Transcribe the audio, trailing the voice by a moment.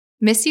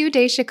Missio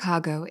Dei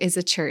Chicago is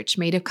a church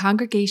made of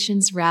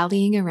congregations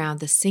rallying around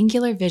the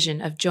singular vision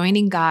of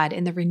joining God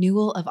in the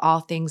renewal of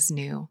all things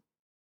new.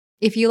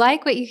 If you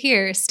like what you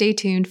hear, stay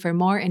tuned for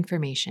more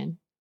information.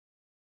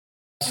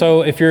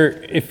 So if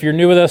you're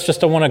new with us,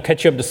 just I want to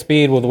catch you up to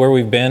speed with where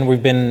we've been.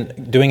 We've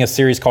been doing a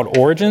series called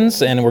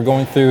Origins, and we're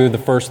going through the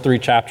first 3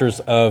 chapters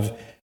of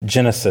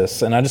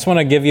Genesis. And I just want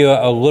to give you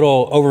a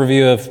little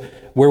overview of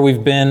where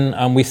we've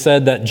been. We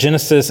said that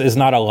Genesis is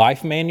not a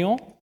life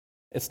manual.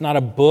 It's not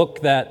a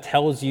book that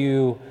tells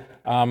you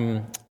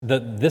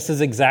that this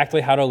is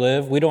exactly how to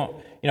live. We don't,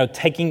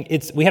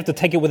 we have to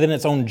take it within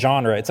its own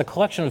genre. It's a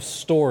collection of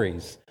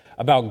stories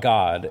about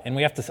God, and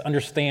we have to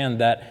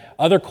understand that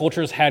other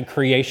cultures had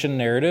creation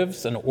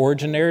narratives and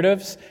origin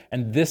narratives,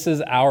 and this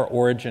is our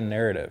origin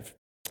narrative.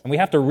 And we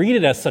have to read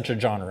it as such a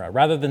genre,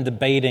 rather than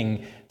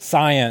debating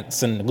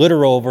science and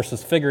literal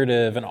versus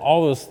figurative and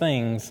all those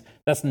things.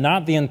 That's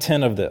not the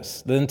intent of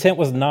this. The intent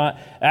was not,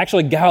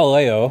 actually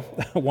Galileo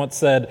once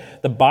said,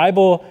 the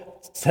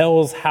Bible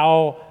tells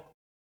how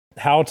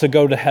to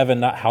go to heaven,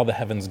 not how the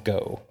heavens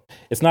go.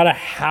 It's not a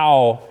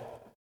how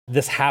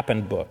this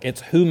happened book.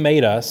 It's who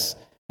made us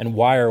and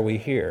why are we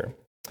here.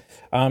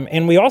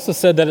 And we also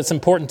said that it's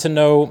important to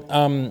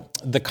know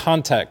the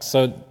context.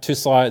 So 2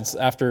 slides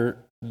after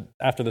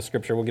the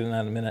scripture, we'll get into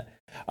that in a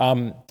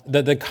minute.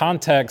 The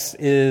context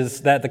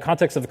is that the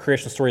context of the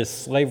creation story is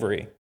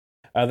slavery.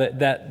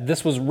 That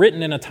this was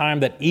written in a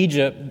time that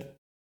Egypt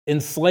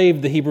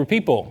enslaved the Hebrew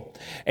people.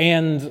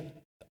 And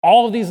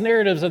all of these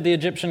narratives of the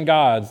Egyptian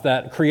gods,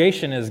 that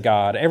creation is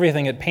God,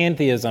 everything at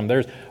pantheism,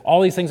 there's all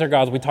these things are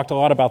gods. We talked a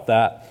lot about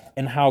that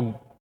and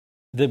how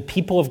the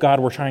people of God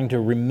were trying to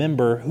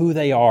remember who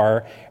they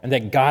are and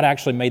that God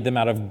actually made them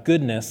out of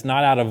goodness,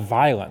 not out of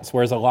violence.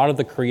 Whereas a lot of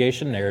the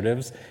creation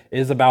narratives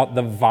is about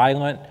the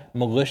violent,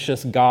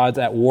 malicious gods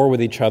at war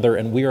with each other,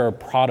 and we are a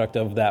product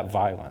of that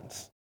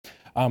violence.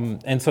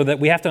 And so that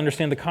we have to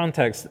understand the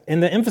context.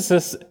 And the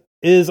emphasis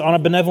is on a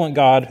benevolent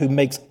God who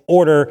makes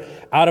order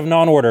out of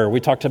non-order. We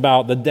talked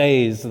about the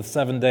days, the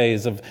 7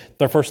 days of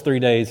the first 3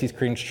 days, he's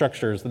creating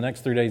structures. The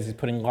next 3 days, he's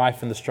putting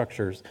life in the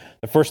structures.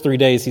 The first 3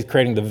 days, he's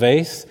creating the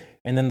vase.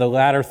 And then the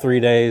latter 3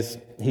 days,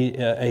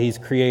 he's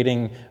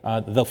creating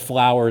the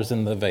flowers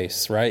in the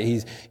vase,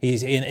 right?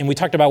 And we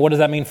talked about what does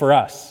that mean for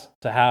us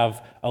to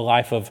have a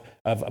life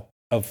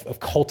of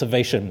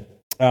cultivation.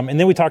 And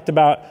then we talked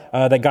about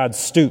that God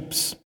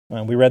stoops.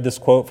 We read this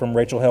quote from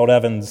Rachel Held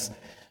Evans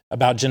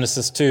about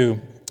Genesis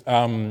 2.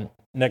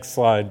 Next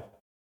slide.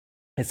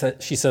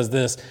 She says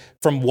this,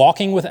 from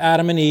walking with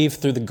Adam and Eve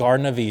through the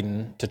Garden of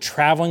Eden to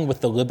traveling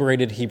with the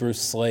liberated Hebrew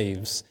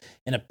slaves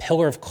in a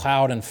pillar of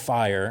cloud and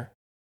fire,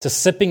 to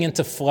sipping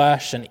into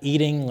flesh and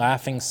eating,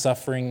 laughing,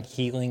 suffering,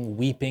 healing,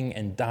 weeping,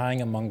 and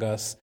dying among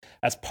us,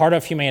 as part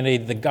of humanity,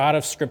 the God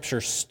of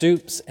Scripture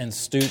stoops and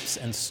stoops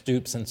and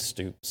stoops and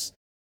stoops.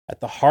 At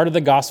the heart of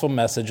the gospel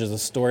message is the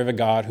story of a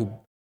God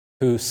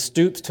who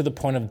stoops to the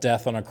point of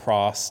death on a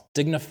cross,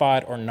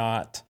 dignified or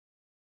not,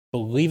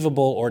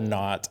 believable or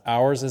not.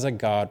 Ours is a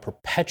God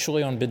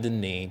perpetually on bended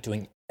knee,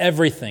 doing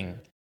everything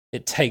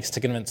it takes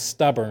to convince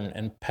stubborn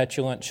and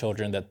petulant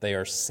children that they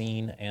are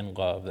seen and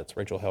loved. That's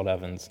Rachel Held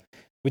Evans.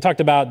 We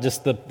talked about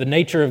just the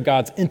nature of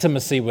God's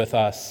intimacy with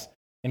us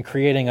in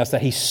creating us,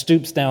 that he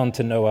stoops down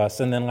to know us.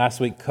 And then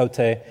last week,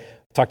 Cote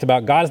talked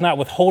about God is not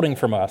withholding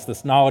from us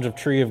this knowledge of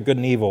tree of good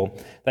and evil,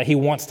 that he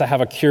wants to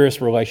have a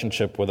curious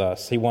relationship with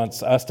us. He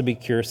wants us to be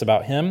curious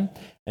about him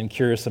and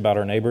curious about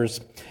our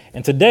neighbors.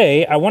 And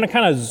today, I want to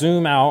kind of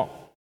zoom out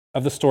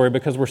of the story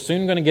because we're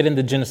soon going to get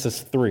into Genesis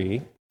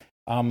 3.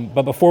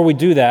 But before we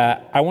do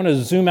that, I want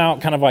to zoom out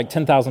kind of like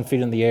 10,000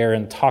 feet in the air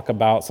and talk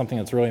about something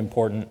that's really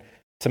important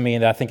to me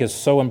and that I think is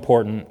so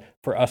important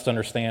for us to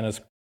understand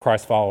as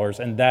Christ followers,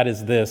 and that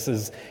is this,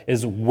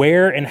 is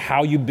where and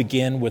how you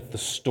begin with the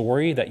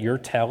story that you're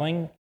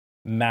telling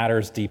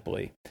matters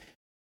deeply.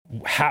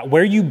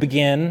 Where you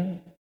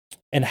begin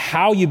and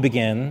how you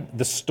begin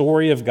the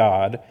story of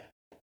God,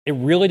 it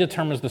really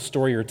determines the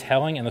story you're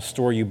telling and the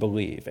story you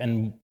believe.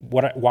 And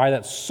why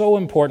that's so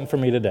important for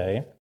me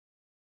today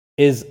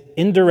is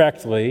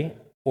indirectly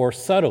or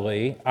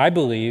subtly, I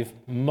believe,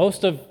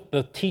 most of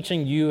the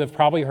teaching you have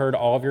probably heard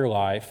all of your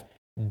life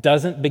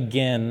doesn't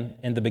begin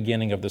in the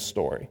beginning of the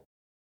story.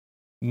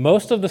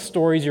 Most of the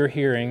stories you're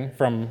hearing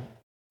from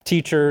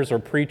teachers or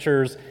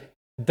preachers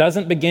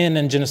doesn't begin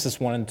in Genesis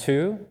 1 and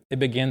 2. It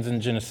begins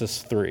in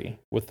Genesis 3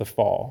 with the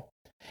fall.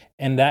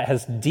 And that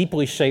has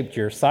deeply shaped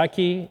your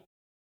psyche,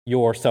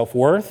 your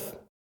self-worth,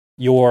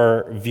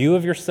 your view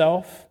of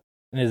yourself,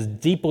 and has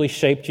deeply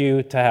shaped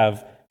you to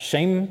have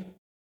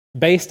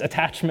shame-based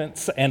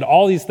attachments and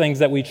all these things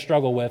that we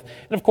struggle with.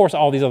 And of course,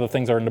 all these other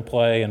things are into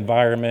play,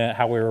 environment,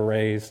 how we were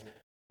raised.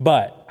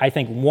 But I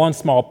think one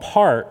small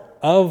part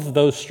of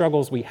those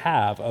struggles we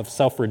have of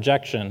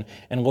self-rejection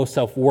and low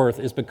self-worth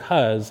is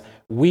because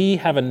we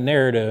have a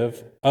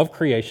narrative of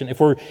creation. If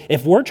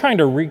they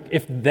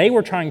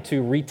were trying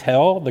to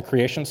retell the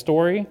creation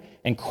story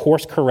and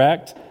course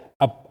correct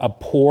a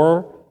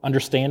poor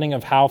understanding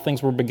of how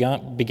things were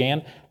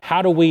began,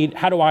 how do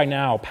I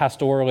now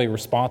pastorally,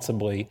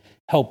 responsibly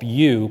help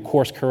you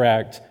course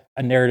correct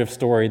a narrative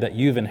story that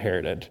you've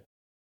inherited.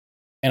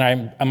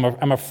 And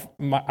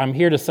I'm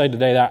here to say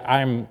today that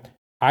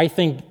I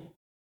think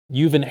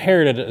you've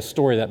inherited a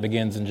story that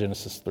begins in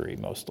Genesis 3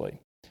 mostly.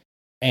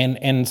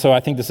 And so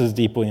I think this is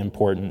deeply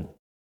important.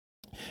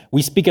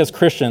 We speak as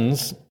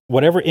Christians,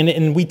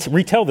 and we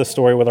retell this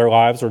story with our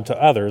lives or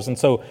to others. And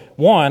so,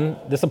 one,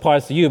 this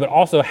applies to you, but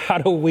also how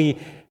do we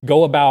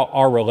go about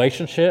our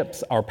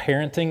relationships, our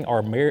parenting,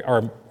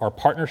 our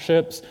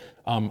partnerships,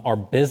 our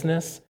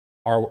business,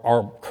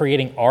 our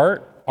creating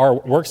art, our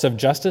works of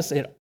justice?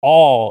 It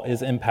all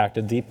is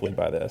impacted deeply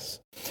by this.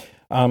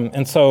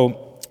 And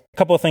so, a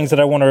couple of things that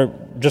I want to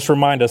just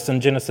remind us in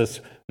Genesis.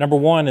 Number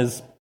one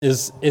is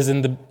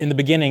in the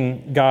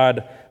beginning,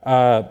 God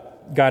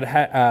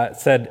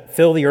said,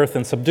 "Fill the earth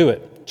and subdue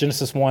it."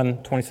 Genesis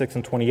 1:26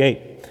 and 28.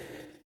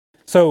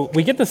 So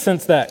we get the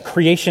sense that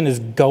creation is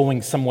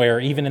going somewhere,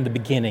 even in the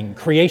beginning.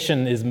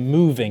 Creation is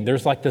moving.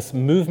 There's like this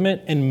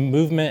movement,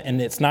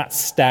 and it's not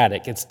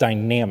static, it's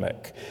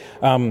dynamic.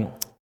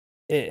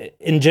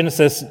 In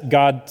Genesis,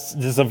 this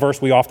is a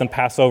verse we often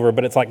pass over,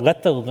 but it's like,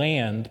 let the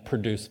land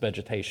produce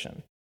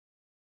vegetation.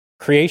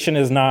 Creation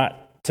is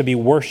not to be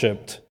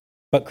worshipped,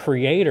 but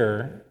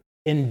Creator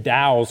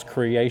endows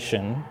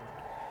creation,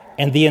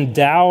 and being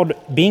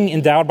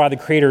endowed by the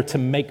Creator to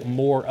make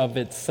more of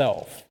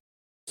itself.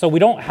 So we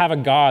don't have a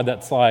God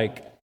that's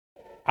like,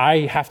 I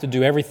have to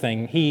do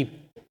everything. He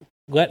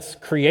lets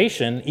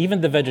creation,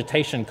 even the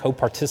vegetation,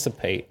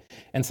 co-participate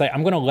and say,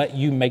 I'm going to let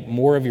you make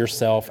more of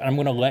yourself, and I'm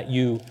going to let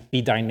you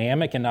be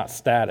dynamic and not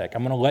static.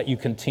 I'm going to let you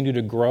continue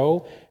to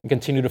grow and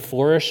continue to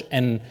flourish,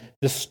 and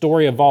this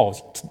story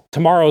evolves.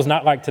 Tomorrow is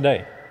not like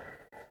today.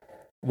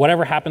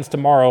 Whatever happens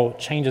tomorrow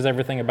changes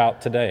everything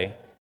about today,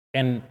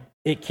 and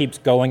it keeps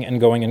going and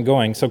going and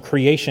going. So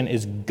creation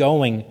is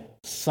going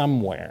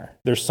somewhere.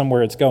 There's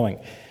somewhere it's going.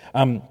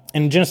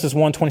 In Genesis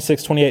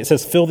 1:26, 28, it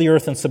says, fill the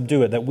earth and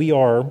subdue it, that we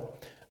are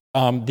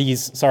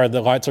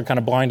the lights are kind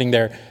of blinding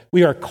there.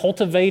 We are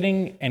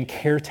cultivating and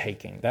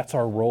caretaking. That's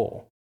our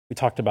role. We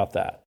talked about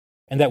that.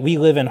 And that we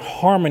live in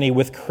harmony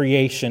with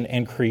creation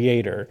and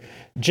Creator.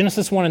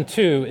 Genesis 1 and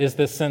 2 is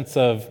this sense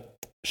of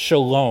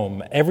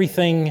shalom,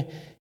 everything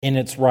in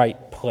its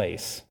right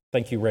place.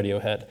 Thank you,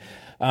 Radiohead.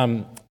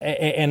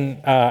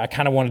 I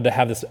kind of wanted to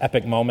have this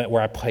epic moment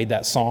where I played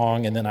that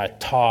song and then I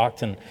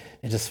talked, and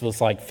it just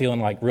was like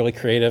feeling like really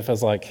creative. I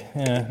was like,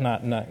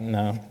 not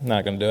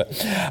going to do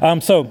it.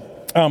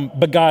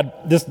 But God,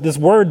 this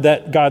word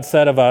that God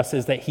said of us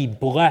is that He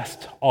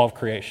blessed all of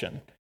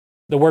creation.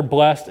 The word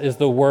blessed is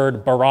the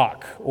word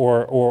barak,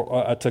 or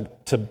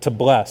to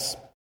bless.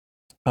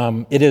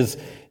 It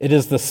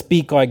is the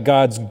speak like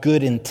God's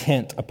good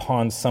intent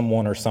upon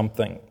someone or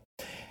something.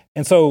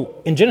 And so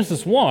in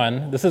Genesis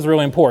 1, this is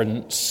really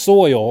important,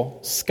 soil,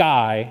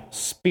 sky,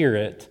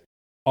 spirit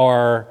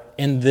are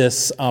in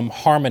this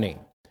harmony.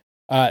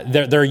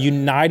 They're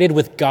united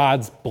with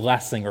God's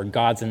blessing or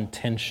God's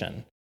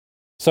intention.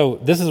 So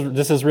this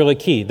is really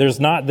key.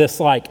 There's not this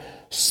like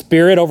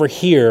spirit over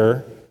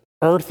here,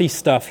 earthy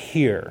stuff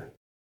here,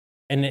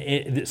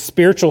 and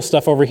spiritual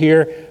stuff over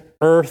here,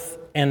 earth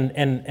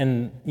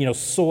and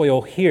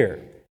soil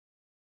here.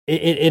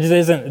 It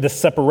isn't the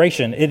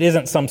separation. It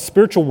isn't some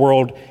spiritual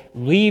world.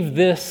 Leave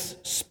this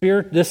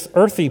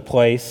earthy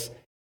place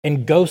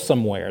and go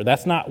somewhere.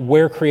 That's not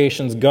where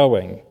creation's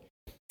going.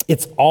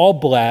 It's all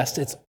blessed.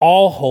 It's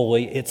all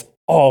holy. It's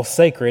all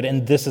sacred.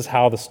 And this is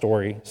how the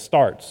story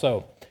starts.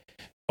 So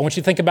I want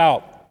you to think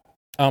about,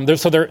 so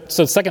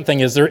the second thing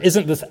is there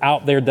isn't this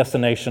out there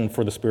destination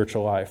for the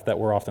spiritual life that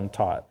we're often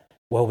taught.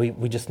 Well,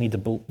 we just need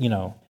to,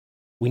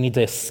 we need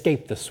to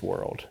escape this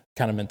world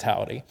kind of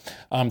mentality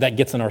that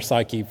gets in our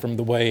psyche from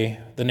the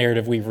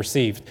narrative we've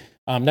received.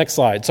 Next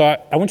slide. So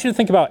I want you to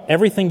think about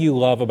everything you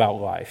love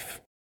about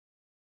life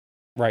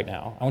right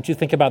now. I want you to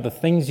think about the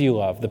things you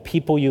love, the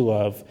people you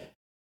love.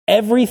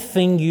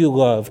 Everything you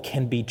love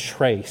can be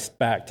traced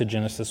back to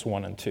Genesis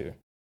 1 and 2.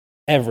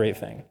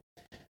 Everything.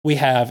 We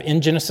have,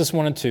 in Genesis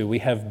 1 and 2, we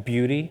have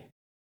beauty.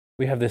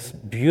 We have this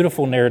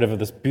beautiful narrative of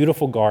this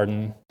beautiful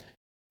garden,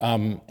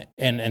 and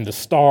the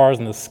stars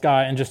and the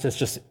sky, and it's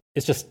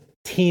just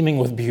teeming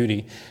with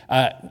beauty.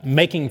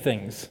 Making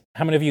things.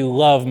 How many of you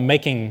love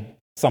making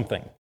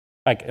something?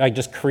 Like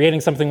just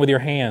creating something with your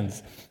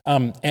hands.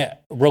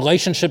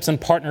 Relationships and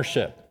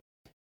partnership.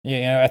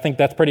 I think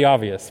that's pretty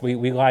obvious.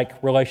 We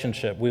like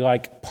relationship. We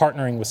like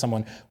partnering with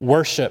someone.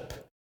 Worship.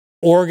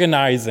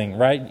 Organizing,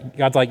 right?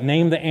 God's like,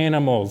 name the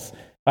animals.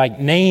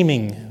 Like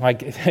naming,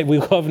 like we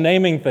love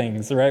naming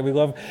things, right? We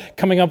love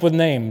coming up with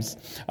names.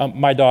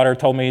 My daughter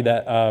told me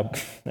that,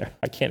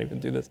 I can't even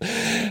do this.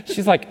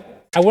 She's like,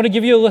 I want to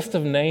give you a list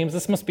of names.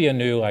 This must be a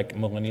new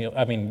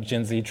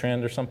Gen Z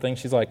trend or something.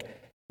 She's like,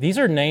 these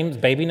are names,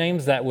 baby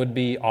names that would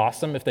be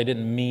awesome if they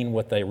didn't mean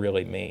what they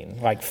really mean,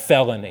 like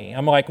felony.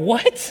 I'm like,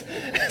 what?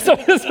 So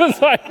this was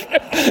like,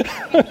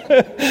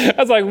 I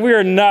was like, we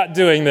are not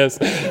doing this.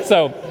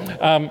 So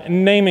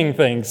naming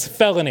things,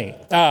 felony.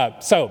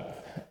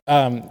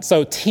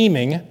 So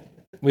teaming,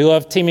 we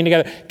love teaming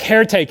together.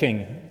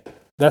 Caretaking,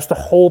 That's the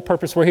whole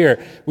purpose we're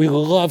here. We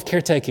love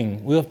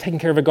caretaking. We love taking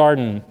care of a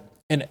garden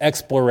and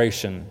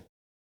exploration.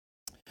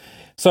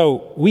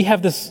 So we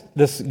have this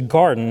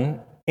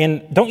garden,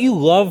 and don't you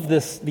love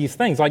these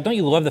things? Like, don't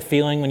you love the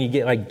feeling when you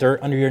get like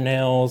dirt under your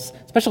nails,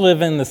 especially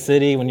living in the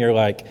city when you're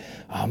like,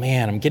 oh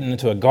man, I'm getting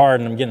into a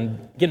garden, I'm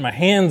getting my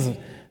hands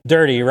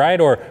dirty, right?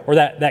 Or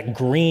that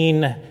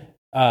green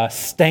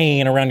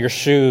stain around your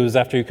shoes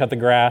after you cut the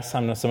grass. I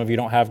know some of you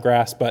don't have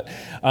grass, but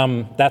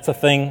that's a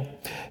thing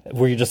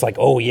where you're just like,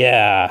 oh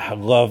yeah, I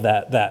love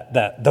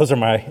that. Those are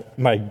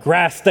my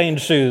grass stained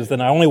shoes,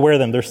 and I only wear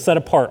them. They're set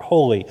apart,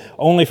 holy,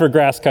 only for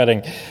grass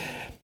cutting.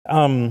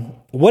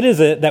 What is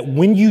it that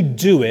when you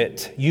do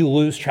it, you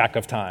lose track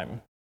of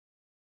time?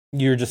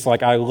 You're just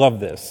like, I love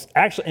this.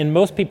 Actually, and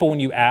most people,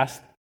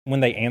 when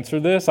they answer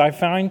this, I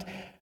find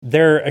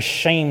they're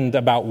ashamed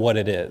about what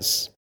it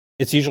is.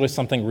 It's usually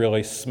something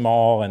really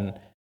small and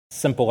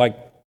simple. Like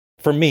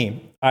for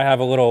me, I have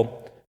a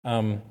little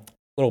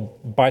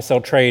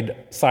buy-sell trade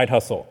side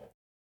hustle.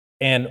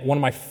 And one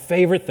of my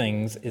favorite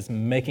things is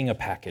making a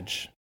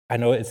package. I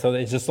know it's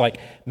just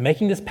like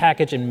making this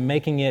package and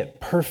making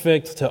it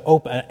perfect to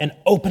an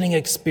opening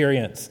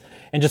experience.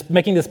 And just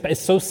making this,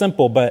 it's so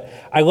simple, but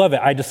I love it.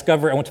 I went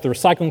to the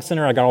recycling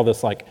center. I got all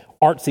this like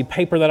artsy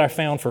paper that I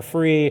found for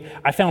free.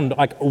 I found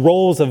like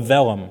rolls of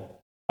vellum.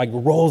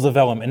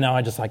 And now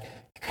I just like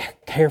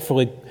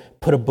carefully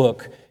put a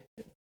book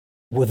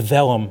with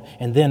vellum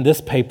and then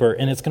this paper,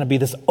 and it's going to be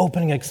this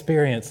opening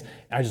experience.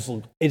 It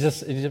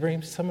just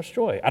brings me so much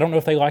joy. I don't know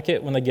if they like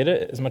it when they get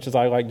it as much as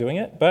I like doing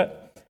it,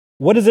 but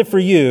what is it for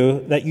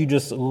you that you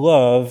just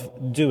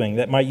love doing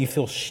that might you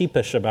feel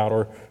sheepish about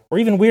or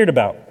even weird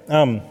about?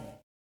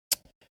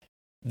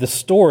 The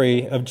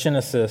story of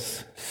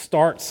Genesis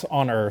starts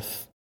on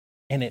earth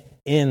and it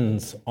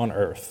ends on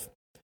earth.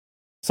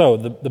 So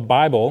the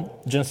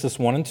Bible, Genesis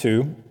 1 and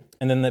 2,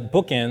 and then the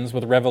book ends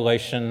with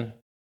Revelation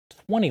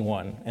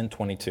 21 and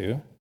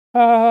 22.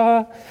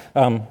 Get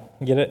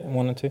it?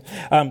 1 and 2.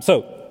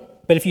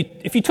 But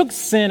if you took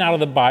sin out of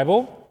the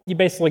Bible, you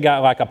basically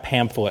got like a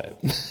pamphlet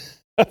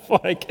of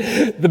like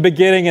the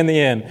beginning and the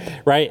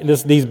end, right?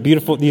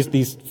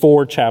 These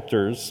 4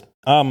 chapters.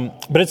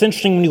 But it's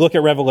interesting when you look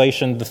at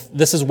Revelation,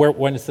 this is where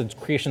when it says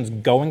creation's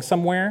going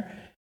somewhere,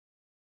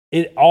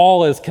 it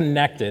all is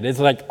connected. It's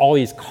like all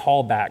these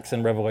callbacks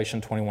in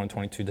Revelation 21 and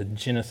 22 to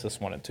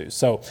Genesis 1 and 2.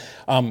 So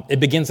it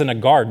begins in a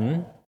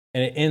garden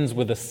and it ends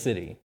with a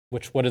city.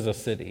 What is a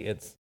city?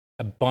 It's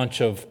a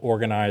bunch of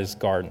organized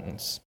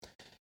gardens.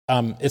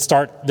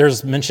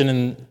 There's mention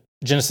in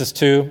Genesis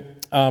 2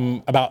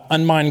 about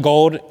unmined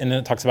gold, and then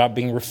it talks about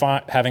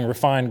having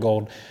refined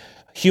gold.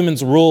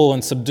 Humans rule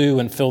and subdue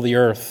and fill the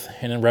earth.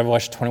 And in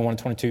Revelation 21 and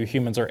 22,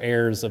 humans are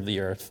heirs of the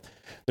earth.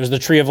 There's the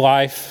tree of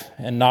life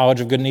and knowledge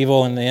of good and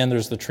evil. In the end,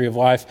 there's the tree of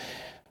life.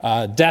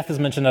 Death is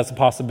mentioned as a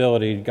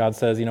possibility. God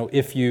says,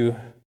 if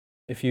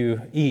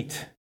you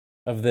eat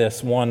of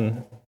this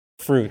one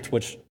fruit,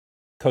 which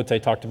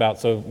Kote talked about,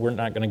 so we're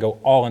not going to go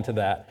all into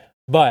that.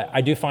 But I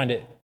do find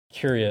it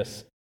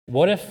curious.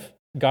 What if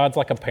God's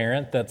like a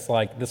parent that's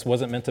like, this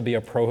wasn't meant to be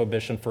a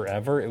prohibition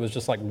forever. It was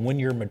just like, when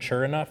you're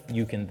mature enough,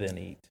 you can then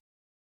eat.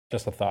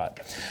 Just a thought.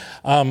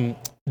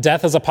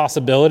 Death is a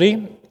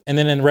possibility. And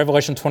then in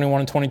Revelation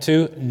 21 and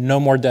 22, no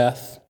more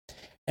death.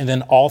 And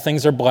then all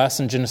things are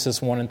blessed in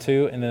Genesis 1 and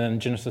 2. And then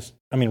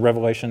in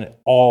Revelation,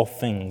 all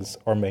things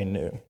are made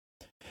new.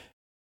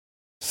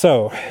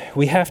 So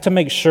we have to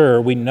make sure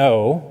we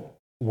know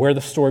where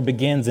the story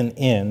begins and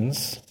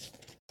ends,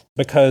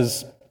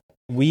 because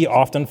we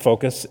often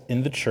focus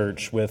in the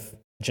church with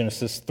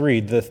Genesis 3,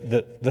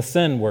 the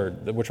sin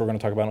word, which we're going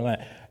to talk about in a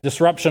minute.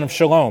 Disruption of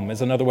shalom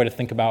is another way to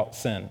think about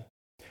sin.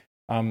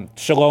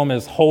 Shalom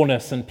is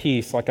wholeness and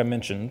peace, like I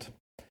mentioned.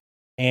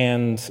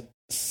 And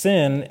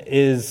sin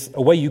is,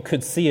 a way you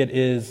could see it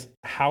is,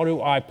 how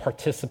do I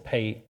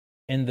participate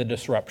in the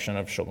disruption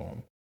of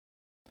shalom?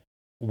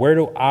 Where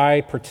do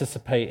I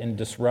participate in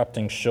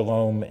disrupting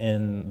shalom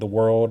in the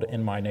world,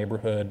 in my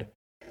neighborhood,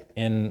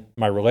 in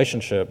my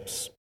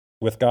relationships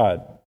with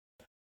God?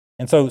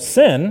 And so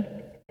sin,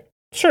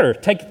 sure,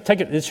 take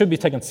it. It should be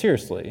taken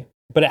seriously,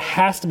 but it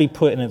has to be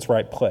put in its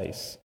right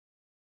place.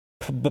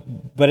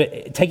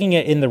 But taking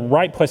it in the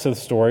right place of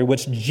the story,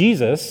 which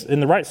Jesus,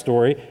 in the right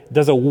story,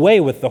 does away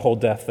with the whole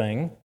death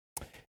thing.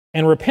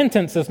 And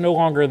repentance is no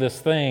longer this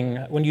thing.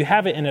 When you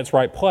have it in its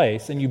right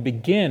place and you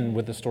begin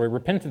with the story,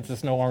 repentance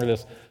is no longer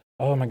this,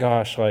 oh my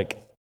gosh,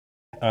 like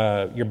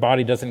your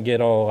body doesn't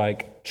get all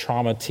like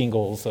trauma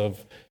tingles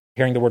of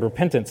hearing the word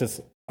repentance.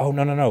 It's, oh,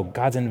 no.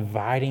 God's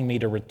inviting me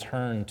to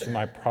return to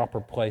my proper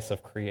place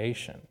of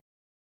creation.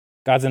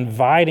 God's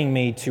inviting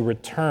me to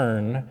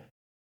return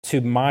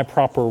to my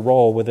proper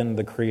role within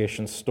the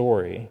creation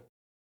story,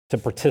 to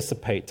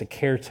participate, to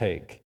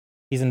caretake.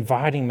 He's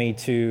inviting me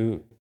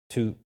to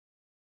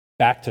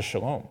back to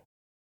shalom,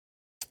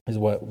 is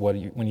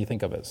when you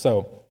think of it.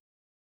 So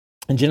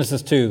in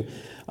Genesis 2,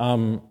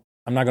 I'm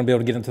not going to be able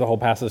to get into the whole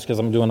passage because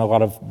I'm doing a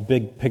lot of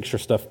big picture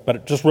stuff,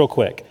 but just real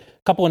quick,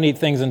 a couple of neat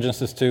things in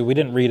Genesis 2. We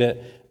didn't read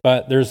it,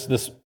 but there's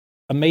this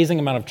amazing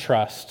amount of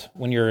trust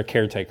when you're a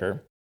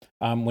caretaker.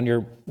 when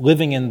you're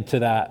living into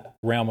that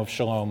realm of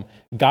shalom,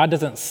 God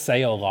doesn't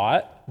say a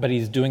lot, but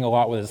he's doing a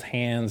lot with his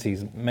hands.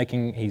 He's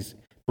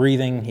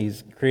breathing,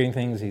 he's creating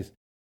things, he's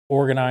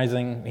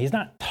organizing. He's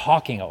not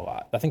talking a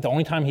lot. I think the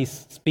only time he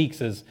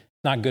speaks is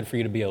not good for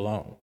you to be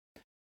alone.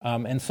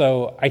 And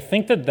so I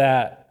think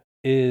that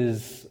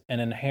is an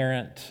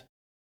inherent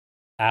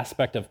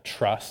aspect of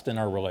trust in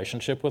our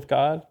relationship with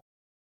God,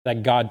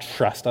 that God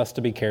trusts us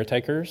to be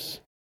caretakers.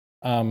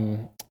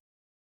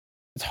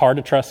 It's hard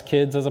to trust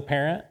kids as a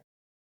parent,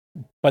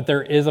 but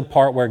there is a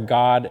part where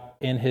God,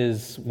 in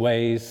his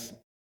ways,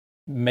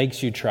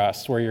 makes you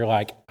trust, where you're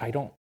like, I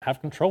don't have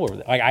control over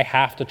that. Like, I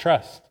have to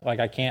trust. Like,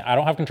 I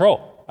don't have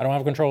control. I don't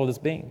have control of this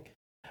being.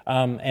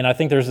 And I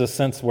think there's this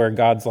sense where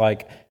God's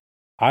like,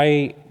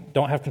 I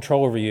don't have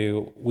control over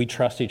you. We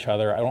trust each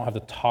other. I don't have to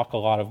talk a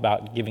lot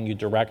about giving you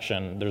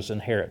direction. There's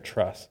inherent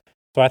trust.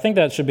 So I think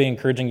that should be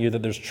encouraging you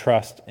that there's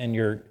trust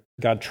in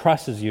God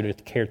trusts you to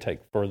caretake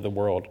for the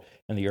world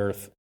and the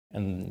earth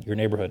and your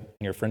neighborhood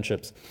and your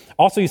friendships.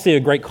 Also, you see a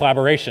great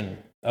collaboration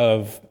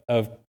of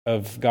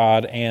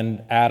God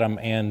and Adam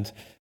and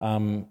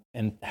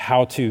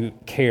how to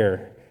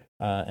care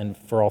and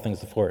for all things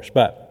to flourish.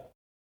 But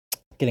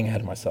getting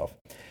ahead of myself,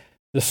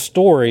 the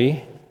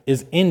story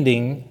is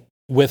ending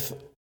with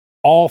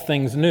all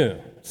things new.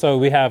 So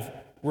we have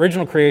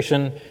original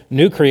creation,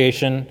 new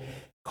creation.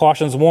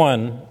 Colossians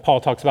 1,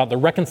 Paul talks about the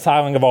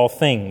reconciling of all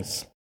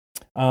things.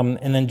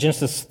 And then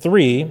Genesis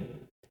 3.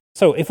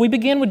 So if we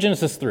begin with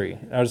Genesis 3,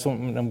 I just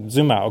want to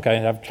zoom out,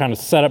 okay? I'm trying to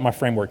set up my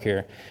framework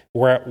here,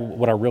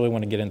 what I really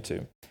want to get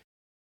into.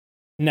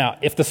 Now,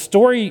 if the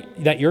story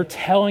that you're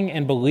telling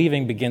and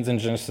believing begins in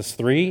Genesis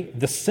 3,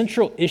 the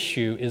central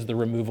issue is the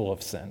removal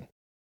of sin.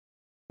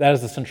 That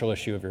is the central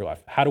issue of your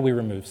life. How do we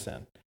remove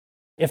sin?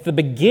 If the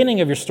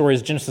beginning of your story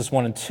is Genesis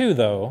 1 and 2,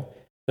 though,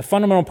 the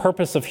fundamental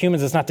purpose of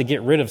humans is not to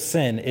get rid of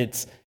sin.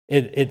 It's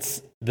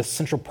the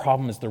central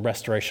problem is the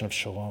restoration of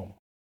shalom.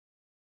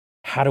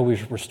 How do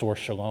we restore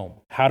shalom?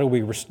 How do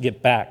we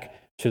get back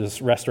to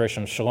this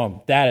restoration of shalom?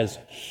 That is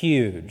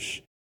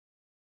huge.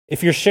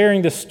 If you're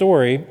sharing this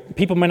story,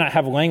 people may not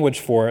have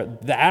language for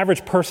it. The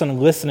average person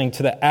listening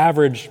to the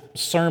average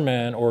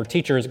sermon or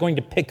teacher is going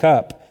to pick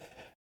up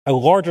a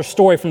larger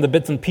story from the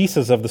bits and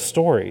pieces of the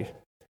story.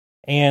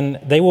 And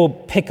they will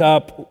pick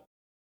up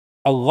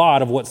a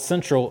lot of what's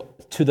central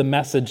to the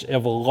message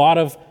of a lot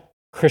of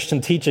Christian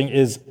teaching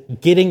is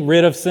getting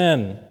rid of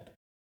sin.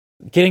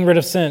 Getting rid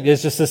of sin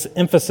is just this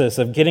emphasis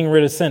of getting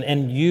rid of sin.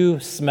 And you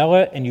smell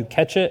it and you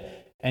catch it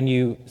and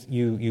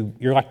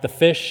you're like the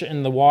fish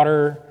in the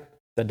water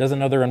that doesn't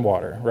know they're in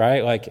water,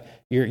 right? Like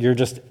you're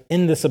just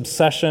in this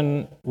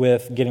obsession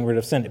with getting rid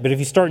of sin. But if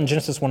you start in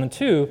Genesis 1 and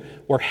 2,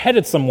 we're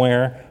headed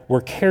somewhere,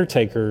 we're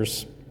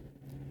caretakers.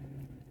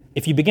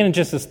 If you begin in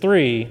Genesis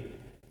 3,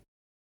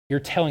 you're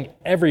telling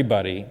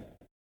everybody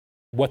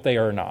what they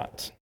are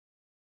not.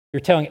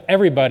 You're telling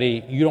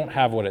everybody you don't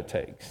have what it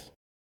takes.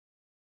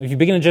 If you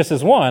begin in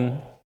Genesis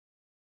 1,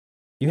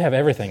 you have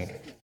everything.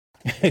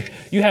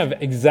 You have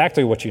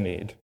exactly what you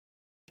need.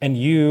 And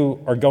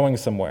you are going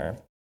somewhere.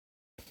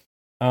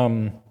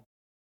 Another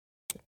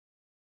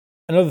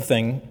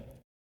thing,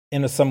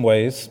 in some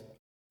ways,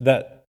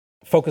 that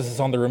focuses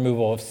on the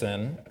removal of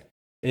sin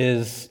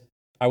is,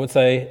 I would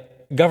say,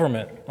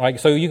 government. Like,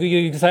 so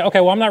you can say,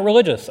 okay, well, I'm not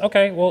religious.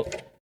 Okay, well,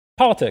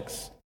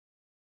 politics.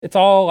 It's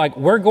all like,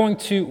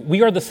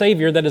 we are the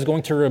savior that is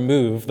going to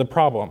remove the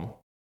problem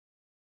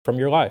from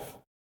your life.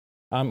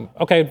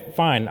 Okay,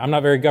 fine, I'm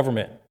not very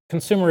government.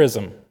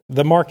 Consumerism,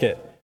 the market.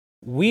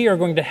 We are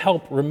going to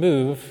help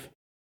remove,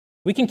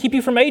 we can keep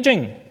you from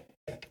aging.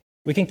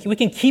 We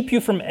can keep you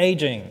from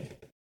aging.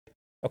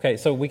 Okay,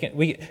 so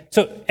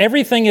so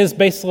everything is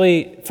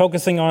basically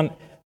focusing on,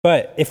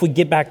 but if we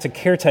get back to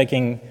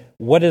caretaking,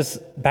 what is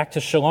back to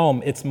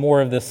shalom? It's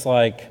more of this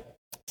like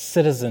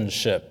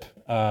citizenship.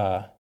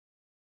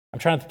 I'm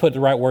trying to put the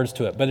right words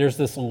to it, but there's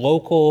this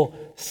local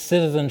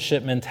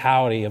citizenship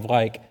mentality of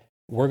like,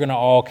 we're going to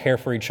all care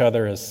for each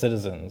other as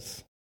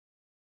citizens.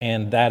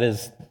 And that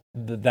is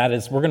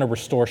we're going to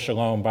restore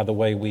shalom by the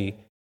way we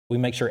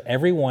make sure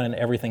everyone and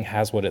everything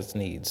has what it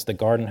needs. The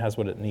garden has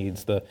what it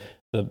needs. The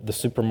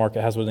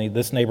supermarket has what it needs.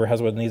 This neighbor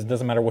has what it needs. It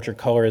doesn't matter what your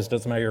color is. It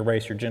doesn't matter your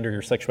race, your gender,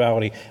 your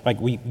sexuality. Like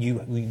we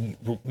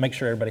make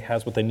sure everybody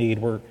has what they need.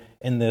 We're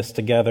in this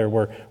together.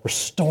 We're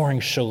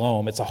restoring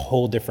shalom. It's a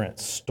whole different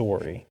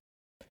story.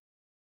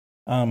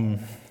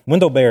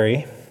 Wendell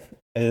Berry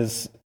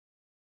is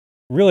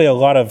really a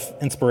lot of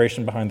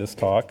inspiration behind this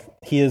talk.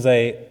 He is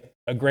a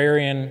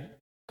agrarian,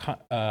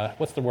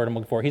 what's the word I'm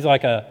looking for? He's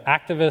like an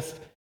activist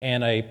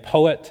and a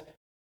poet,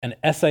 an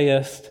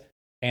essayist,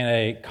 and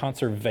a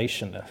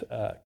conservationist.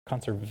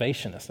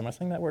 Am I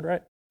saying that word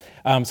right?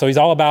 So he's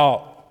all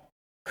about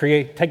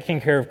taking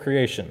care of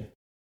creation.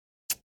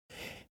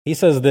 He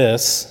says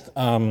this,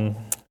 I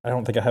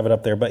don't think I have it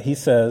up there, but he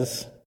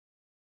says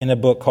in a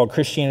book called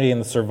Christianity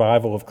and the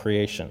Survival of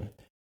Creation,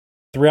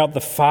 throughout the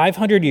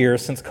 500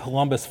 years since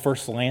Columbus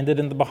first landed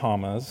in the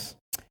Bahamas,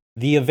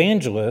 the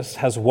evangelist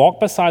has walked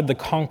beside the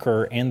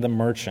conqueror and the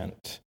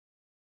merchant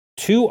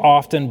too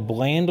often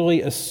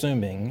blandly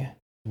assuming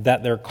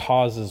that their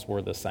causes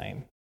were the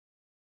same.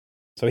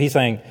 So he's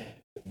saying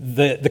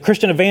the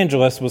Christian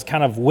evangelist was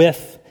kind of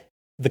with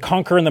the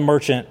conqueror and the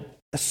merchant,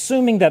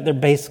 assuming that they're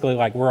basically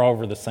like, we're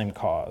over the same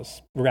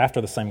cause. We're after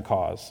the same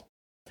cause.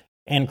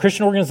 And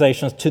Christian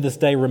organizations to this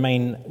day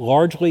remain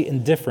largely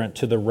indifferent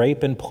to the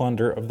rape and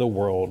plunder of the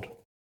world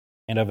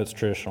and of its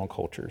traditional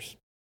cultures.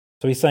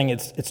 So he's saying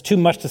it's too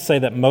much to say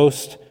that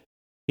most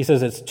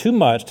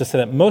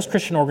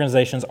Christian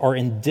organizations are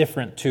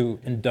indifferent to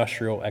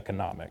industrial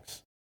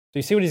economics. So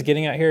you see what he's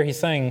getting at here? He's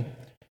saying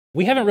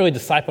we haven't really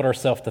discipled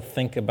ourselves to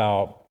think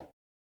about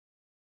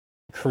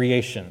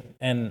creation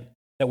and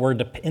that we're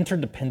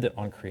interdependent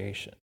on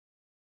creation.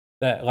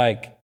 That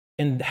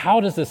and how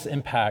does this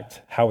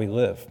impact how we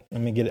live?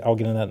 I'll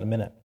get into that in a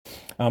minute.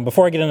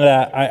 Before I get into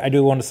that, I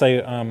do want to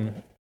say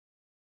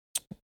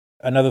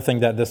another thing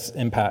that this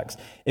impacts.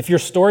 If your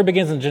story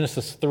begins in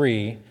Genesis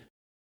 3,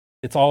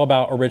 it's all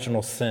about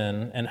original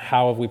sin and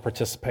how have we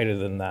participated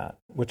in that,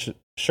 which,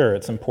 sure,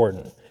 it's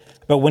important.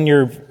 But when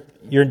your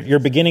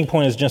beginning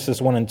point is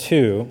Genesis 1 and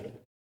 2,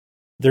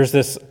 there's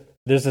this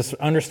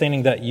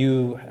understanding that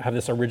you have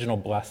this original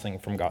blessing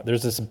from God.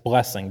 There's this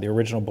blessing, the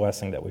original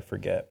blessing that we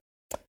forget.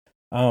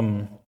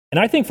 And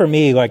I think for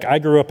me, I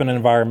grew up in an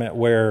environment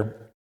where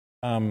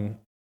the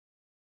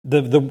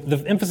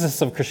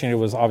emphasis of Christianity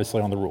was obviously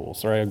on the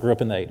rules, right? I grew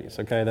up in the 80s,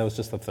 okay? That was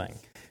just the thing.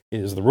 It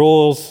is the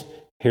rules,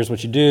 here's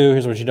what you do,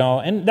 here's what you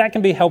don't, and that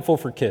can be helpful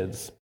for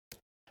kids.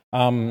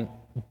 But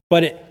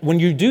when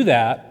you do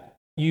that,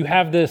 you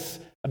have this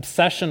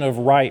obsession of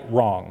right,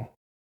 wrong.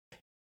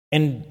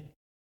 And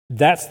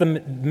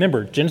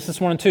remember,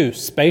 Genesis 1 and 2,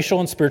 spatial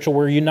and spiritual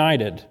were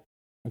united.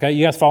 Okay,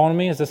 you guys following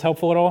me? Is this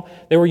helpful at all?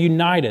 They were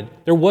united.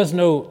 There was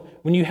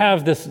when you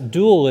have this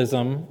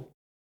dualism,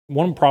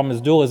 one problem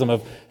is dualism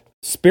of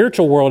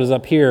spiritual world is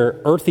up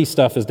here, earthy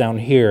stuff is down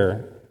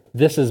here.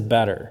 This is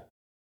better.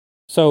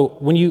 So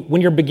when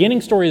your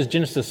beginning story is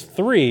Genesis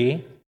 3,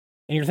 and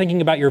you're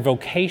thinking about your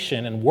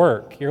vocation and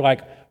work, you're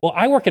like, well,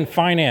 I work in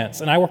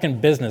finance, and I work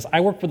in business. I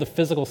work for the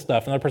physical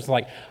stuff. Another person's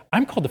like,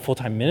 I'm called to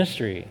full-time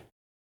ministry.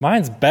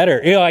 Mine's better.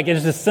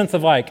 It's this sense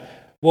of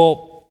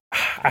well,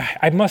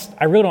 I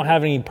really don't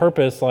have any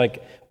purpose,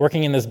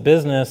 working in this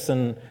business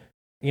and,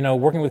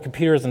 working with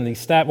computers and these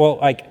staff. Well,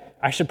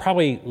 I should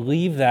probably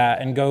leave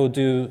that and go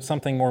do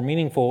something more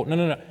meaningful.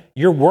 No.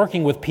 You're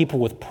working with people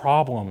with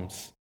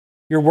problems.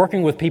 You're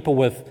working with people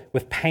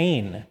with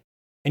pain.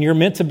 And you're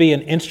meant to be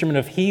an instrument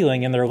of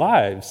healing in their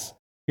lives.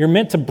 You're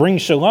meant to bring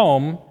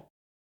shalom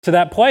to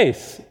that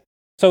place.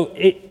 So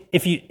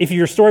if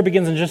your story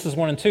begins in Genesis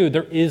 1 and 2,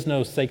 there is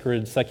no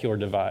sacred secular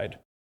divide.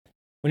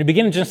 When you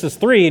begin in Genesis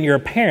 3 and you're a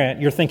parent,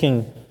 you're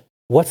thinking,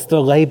 what's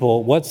the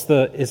label?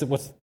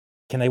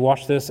 Can they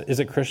watch this?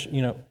 Is it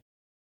Christian?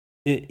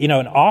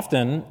 And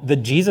often the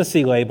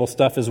Jesus-y label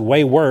stuff is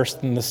way worse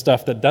than the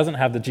stuff that doesn't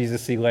have the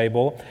Jesus-y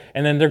label.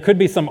 And then there could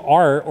be some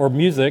art or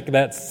music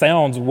that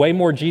sounds way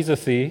more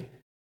Jesus-y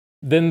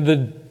than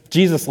the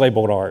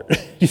Jesus-labeled art.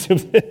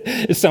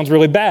 It sounds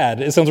really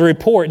bad. It sounds really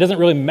poor. It doesn't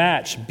really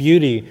match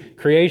beauty,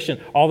 creation,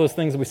 all those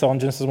things that we saw in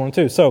Genesis 1 and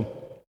 2. So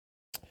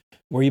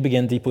where you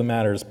begin deeply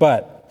matters.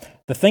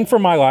 But the thing for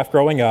my life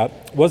growing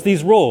up was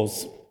these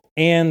rules.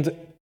 And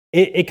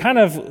it kind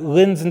of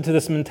lends into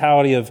this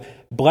mentality of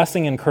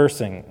blessing and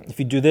cursing. If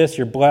you do this,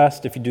 you're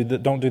blessed. If you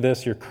don't do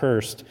this, you're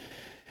cursed.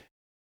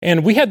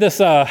 And we had this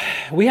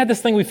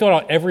thing we filled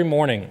out every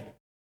morning.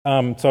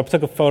 So I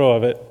took a photo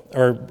of it,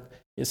 or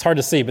it's hard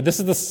to see, but this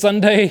is the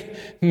Sunday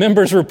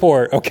members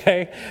report,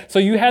 okay? So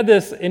you had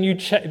this, and you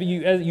check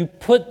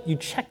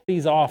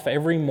these off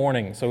every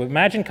morning. So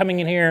imagine coming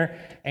in here,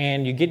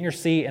 and you get in your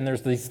seat, and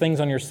there's these things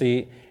on your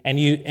seat,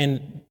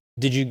 and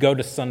did you go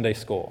to Sunday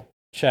school?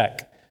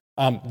 Check.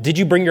 Did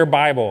you bring your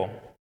Bible?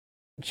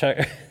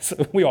 Check.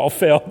 So we all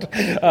failed.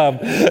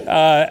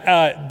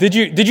 Did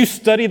you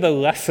study the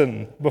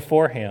lesson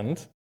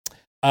beforehand?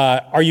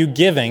 Are you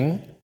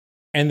giving?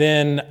 And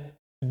then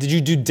did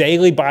you do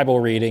daily Bible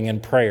reading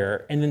and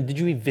prayer? And then did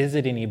you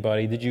visit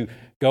anybody? Did you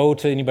go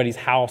to anybody's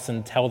house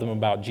and tell them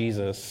about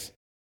Jesus?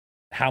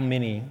 How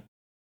many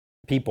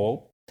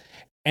people?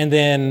 And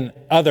then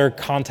other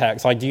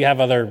contacts. Do you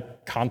have other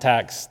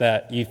contacts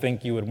that you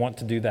think you would want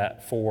to do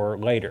that for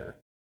later?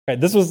 Okay,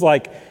 this was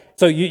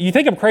so you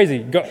think I'm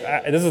crazy.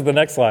 This is the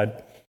next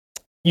slide.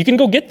 You can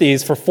go get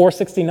these for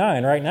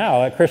 $4.69 right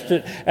now at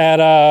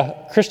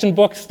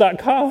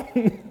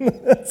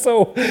christianbooks.com.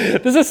 So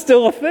this is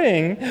still a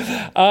thing.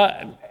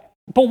 But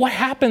what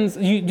happens,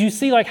 you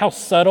see how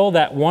subtle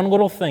that one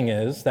little thing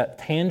is, that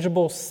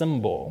tangible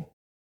symbol,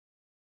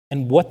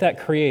 and what that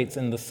creates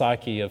in the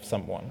psyche of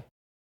someone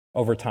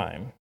over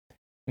time.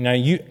 Now,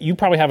 you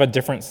probably have a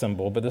different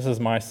symbol, but this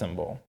is my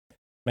symbol.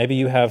 Maybe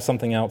you have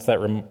something else that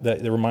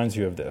reminds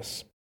you of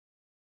this.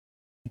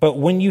 But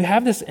when you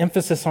have this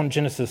emphasis on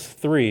Genesis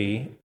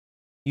 3,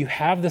 you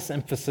have this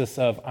emphasis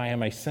of, I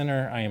am a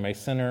sinner, I am a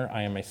sinner,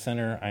 I am a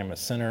sinner, I am a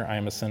sinner, I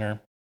am a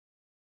sinner.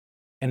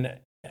 And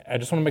I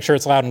just want to make sure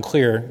it's loud and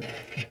clear.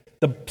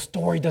 The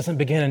story doesn't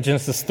begin in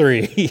Genesis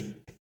 3.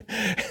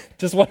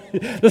 Just what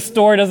the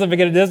story doesn't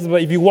begin in Genesis,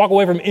 but if you walk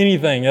away from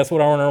anything, that's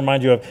what I want to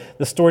remind you of.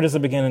 The story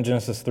doesn't begin in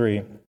Genesis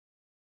 3.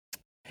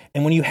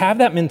 And when you have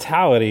that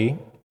mentality,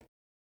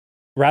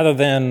 rather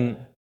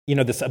than,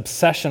 this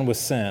obsession with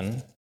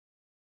sin,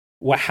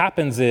 what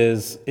happens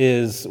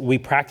is we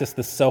practice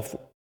this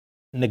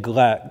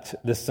self-neglect,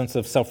 this sense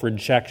of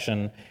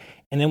self-rejection,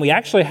 and then we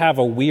actually have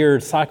a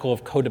weird cycle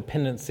of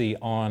codependency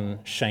on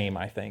shame,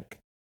 I think.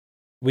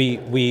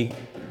 We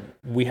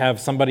have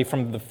somebody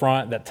from the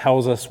front that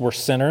tells us we're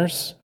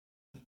sinners,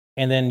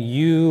 and then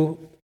you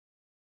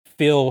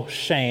feel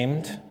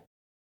shamed,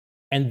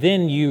 and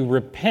then you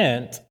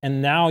repent,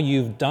 and now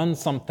you've done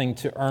something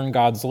to earn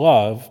God's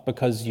love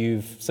because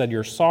you've said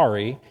you're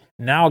sorry.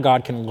 Now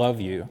God can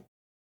love you.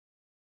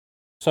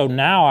 So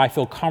now I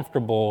feel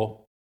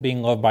comfortable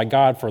being loved by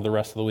God for the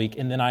rest of the week,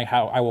 and then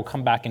I will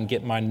come back and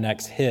get my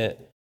next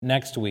hit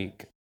next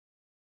week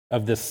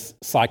of this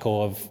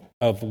cycle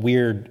of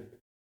weird,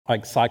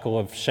 cycle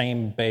of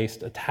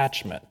shame-based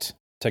attachment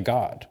to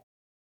God.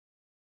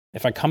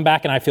 If I come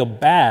back and I feel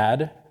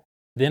bad,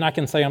 then I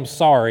can say I'm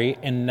sorry,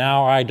 and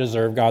now I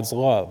deserve God's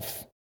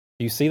love.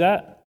 Do you see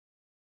that?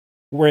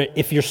 Where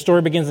if your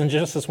story begins in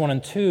Genesis 1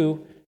 and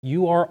 2,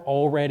 you are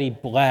already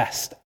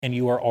blessed, and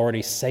you are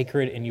already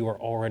sacred, and you are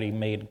already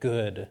made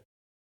good,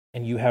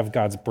 and you have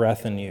God's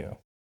breath in you.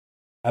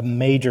 A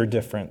major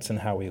difference in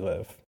how we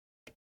live.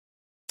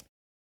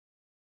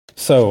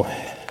 So,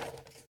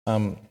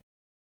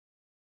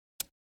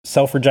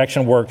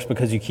 self-rejection works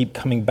because you keep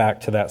coming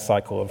back to that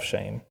cycle of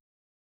shame.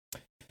 A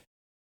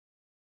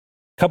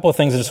couple of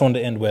things I just wanted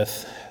to end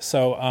with.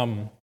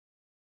 So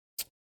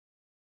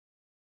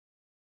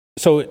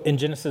in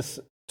Genesis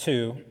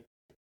 2,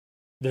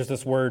 there's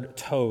this word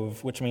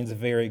tov, which means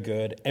very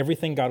good.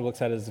 Everything God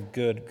looks at is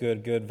good,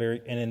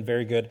 very, and in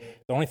very good.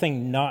 The only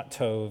thing not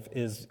tov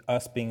is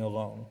us being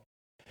alone.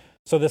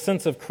 So the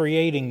sense of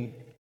creating,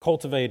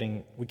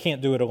 cultivating, we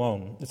can't do it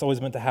alone. It's always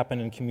meant to happen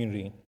in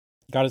community.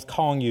 God is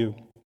calling you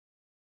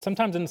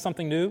sometimes into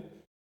something new,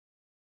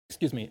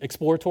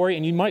 exploratory,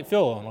 and you might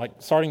feel alone. Like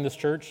starting this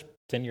church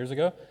 10 years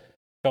ago,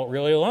 felt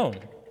really alone.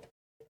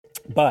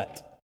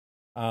 But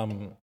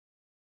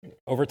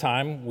over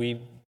time,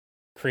 we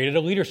created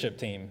a leadership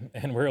team,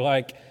 and we're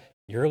like,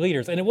 you're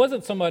leaders. And it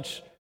wasn't so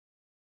much,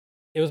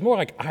 it was more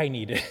like I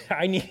needed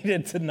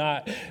to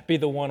not be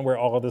the one where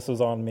all of this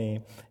was on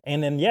me.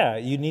 And then,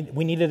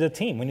 we needed a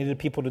team. We needed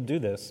people to do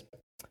this.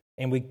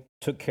 And we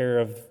took care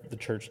of the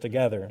church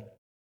together.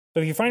 So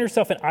if you find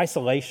yourself in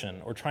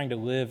isolation or trying to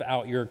live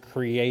out your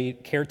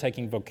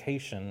caretaking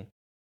vocation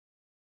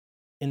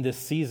in this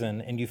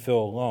season and you feel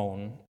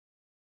alone,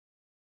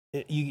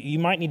 you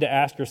might need to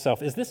ask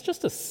yourself, is this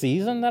just a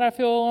season that I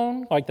feel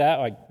alone? Like that,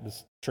 like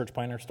this church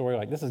planner story,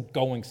 like this is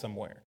going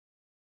somewhere?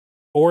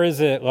 Or is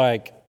it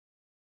like,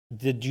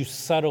 did you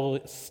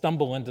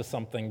stumble into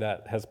something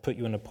that has put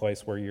you in a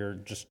place where you're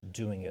just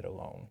doing it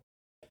alone?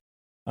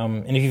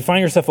 And if you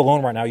find yourself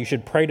alone right now, you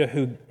should pray to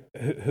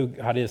who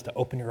God is to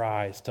open your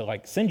eyes,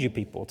 to send you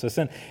people, to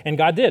send. And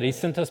God did. He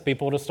sent us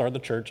people to start the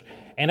church.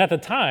 And at the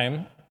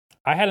time,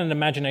 I had an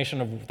imagination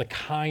of the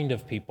kind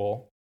of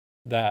people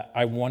that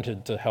I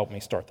wanted to help me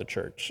start the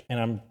church. And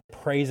I'm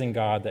praising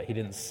God that he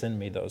didn't send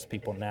me those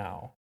people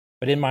now.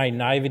 But in my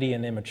naivety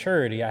and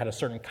immaturity, I had a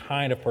certain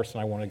kind of person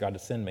I wanted God to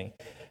send me.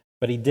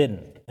 But he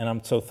didn't, and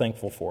I'm so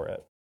thankful for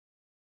it.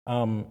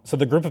 So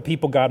the group of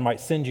people God might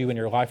send you in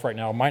your life right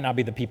now might not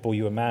be the people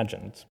you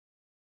imagined.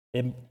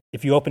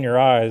 If you open your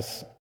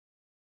eyes,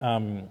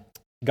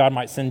 God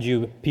might send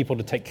you people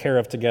to take care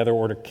of together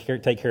or to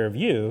take care of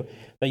you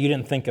that you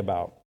didn't think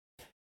about.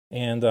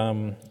 And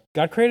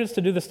God created us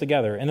to do this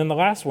together. And then the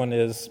last one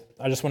is,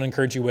 I just want to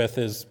encourage you with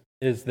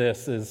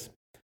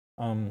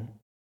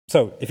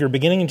so if you're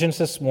beginning in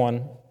Genesis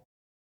 1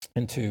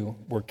 and 2,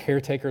 we're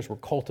caretakers, we're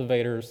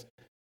cultivators,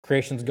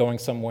 creation's going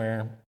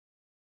somewhere.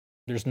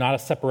 There's not a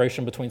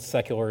separation between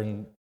secular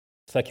and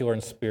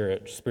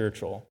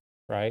spiritual,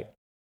 right?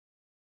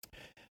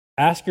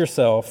 Ask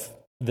yourself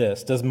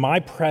this: does my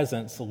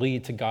presence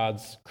lead to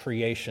God's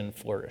creation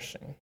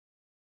flourishing?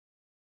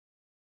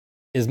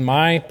 Is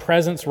my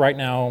presence right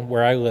now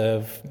where I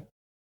live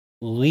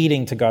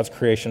leading to God's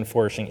creation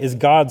flourishing? Is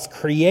God's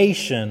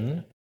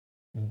creation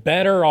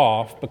better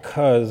off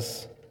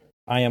because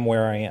I am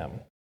where I am?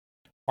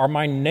 Are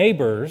my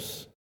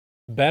neighbors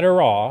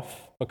better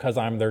off because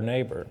I'm their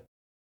neighbor?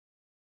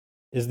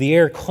 Is the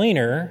air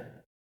cleaner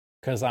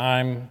because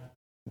I'm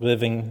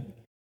living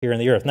here in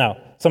the earth? Now,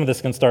 some of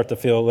this can start to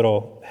feel a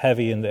little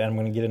heavy, and I'm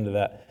going to get into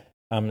that,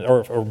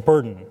 or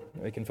burden.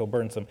 It can feel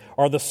burdensome.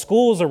 Are the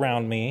schools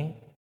around me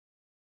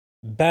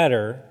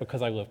better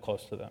because I live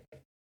close to them?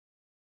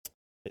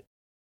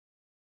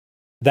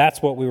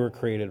 That's what we were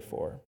created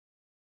for.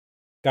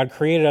 God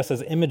created us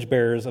as image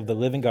bearers of the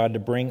living God to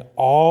bring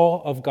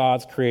all of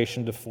God's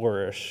creation to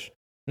flourish.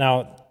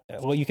 Now,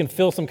 you can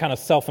feel some kind of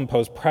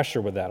self-imposed pressure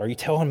with that. Are you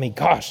telling me,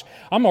 gosh,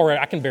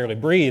 I can barely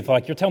breathe.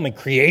 Like, you're telling me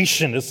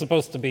creation is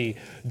supposed to be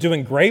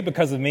doing great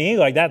because of me?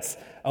 Like, that's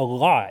a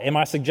lot. Am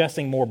I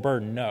suggesting more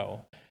burden?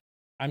 No.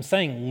 I'm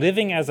saying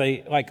living as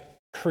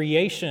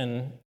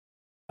creation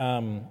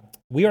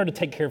we are to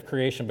take care of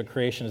creation, but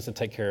creation is to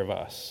take care of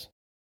us.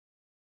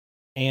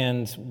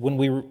 And when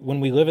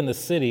we live in the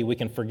city, we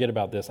can forget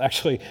about this.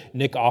 Actually,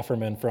 Nick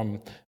Offerman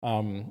from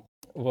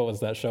what was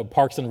that show,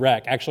 Parks and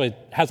Rec, actually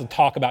has a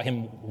talk about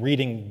him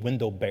reading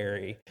Wendell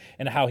Berry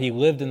and how he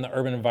lived in the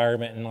urban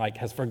environment and like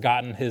has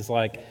forgotten his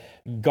like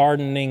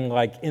gardening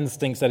like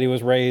instincts that he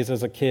was raised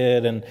as a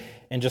kid, and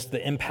just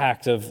the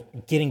impact of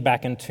getting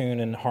back in tune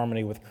and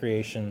harmony with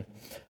creation.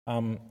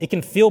 It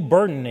can feel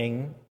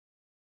burdening.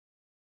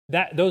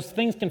 Those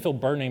things can feel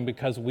burdening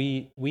because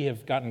we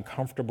have gotten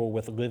comfortable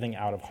with living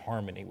out of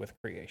harmony with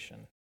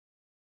creation.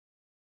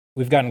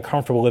 We've gotten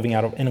comfortable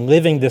and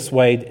living this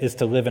way is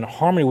to live in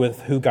harmony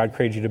with who God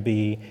created you to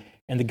be,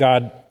 and to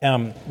God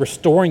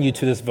restoring you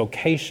to this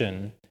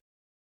vocation.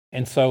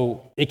 And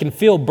so it can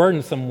feel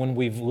burdensome when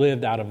we've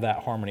lived out of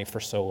that harmony for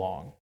so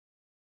long.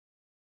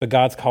 But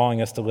God's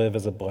calling us to live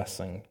as a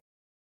blessing.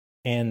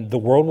 And the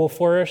world will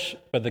flourish,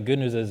 but the good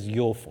news is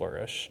you'll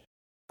flourish.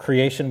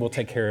 Creation will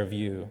take care of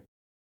you.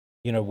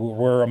 You know,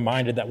 we're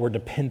reminded that we're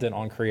dependent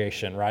on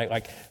creation, right?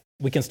 Like,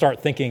 we can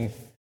start thinking,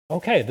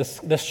 okay,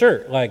 this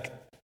shirt, like,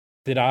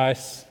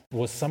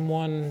 was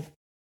someone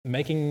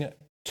making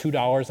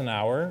 $2 an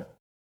hour,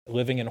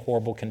 living in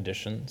horrible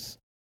conditions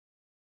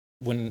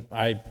when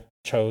I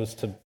chose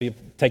to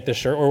take this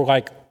shirt, or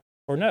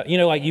no? You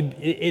know, like,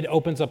 it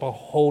opens up a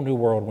whole new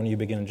world when you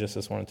begin in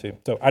Genesis 1 and 2.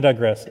 So I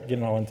digress,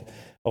 getting all into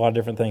a lot of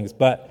different things.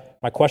 But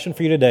my question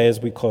for you today as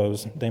we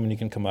close, Damon, you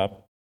can come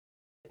up.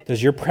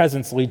 Does your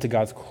presence lead to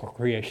God's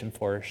creation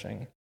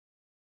flourishing?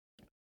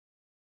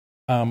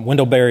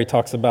 Wendell Berry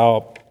talks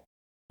about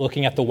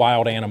looking at the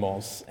wild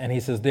animals, and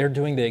he says they're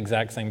doing the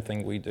exact same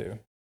thing we do.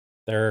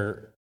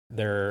 They're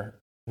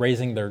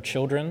raising their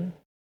children.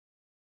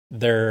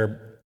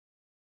 They're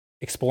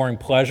exploring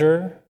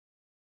pleasure.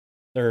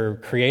 They're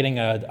creating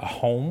a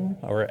home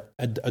or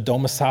a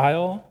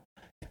domicile.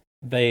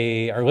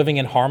 They are living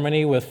in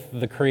harmony with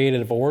the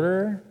creative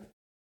order.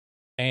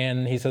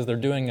 And he says they're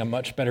doing a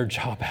much better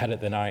job at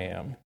it than I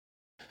am.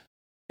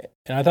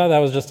 And I thought that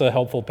was just a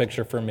helpful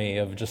picture for me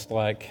of just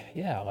like,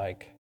 yeah,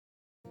 like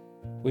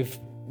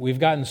we've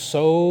gotten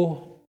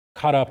so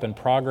caught up in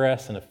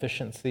progress and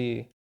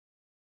efficiency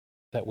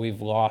that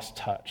we've lost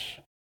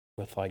touch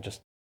with like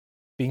just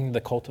being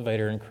the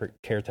cultivator and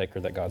caretaker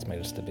that God's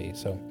made us to be.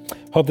 So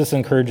hope this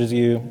encourages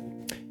you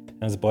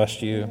and has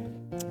blessed you.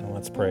 And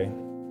let's pray.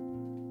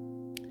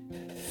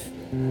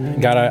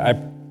 God,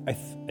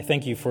 I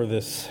thank you for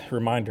this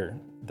reminder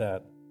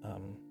that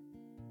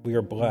we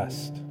are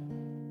blessed.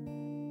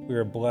 We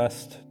are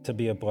blessed to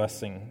be a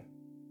blessing.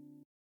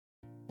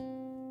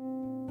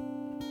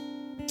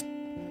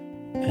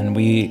 And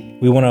we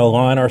want to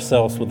align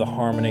ourselves with the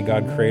harmony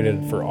God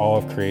created for all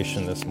of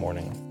creation this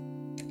morning.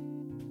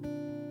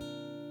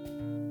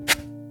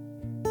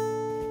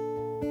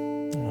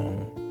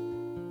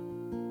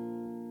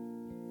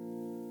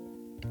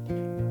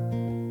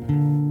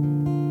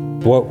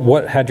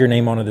 What had your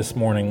name on it this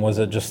morning? Was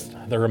it just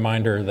the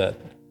reminder that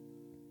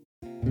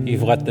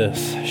you've let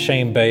this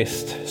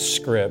shame-based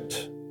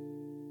script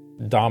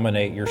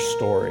dominate your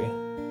story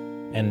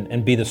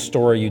and be the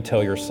story you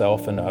tell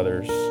yourself and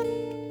others?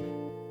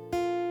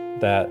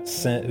 That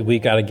we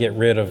got to get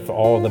rid of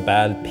all the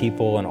bad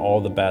people and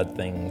all the bad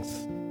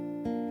things.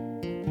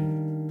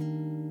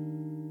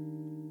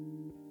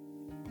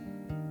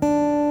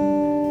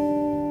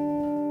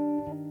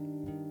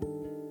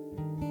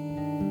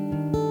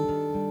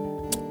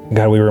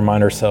 God, we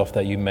remind ourselves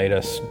that you made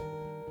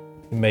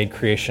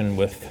creation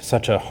with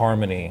such a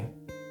harmony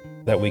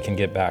that we can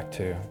get back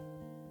to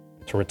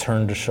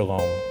return to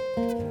shalom.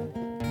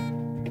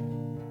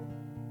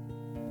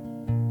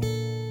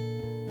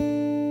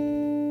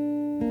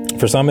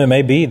 For some, it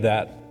may be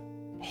that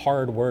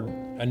hard word,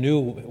 a new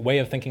way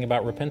of thinking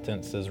about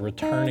repentance is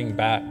returning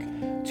back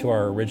to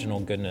our original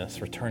goodness,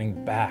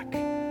 returning back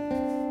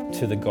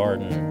to the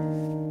garden.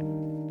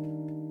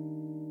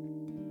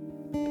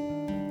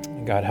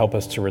 God, help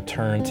us to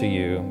return to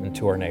you and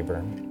to our neighbor.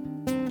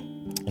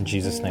 In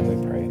Jesus' name we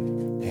pray.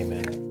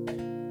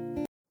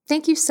 Amen.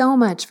 Thank you so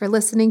much for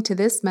listening to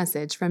this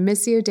message from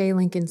Missio Dei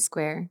Lincoln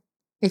Square.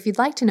 If you'd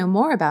like to know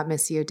more about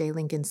Missio Dei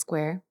Lincoln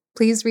Square,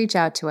 please reach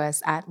out to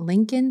us at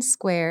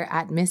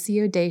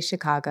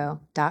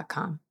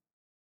lincolnsquare@missiodeichicago.com.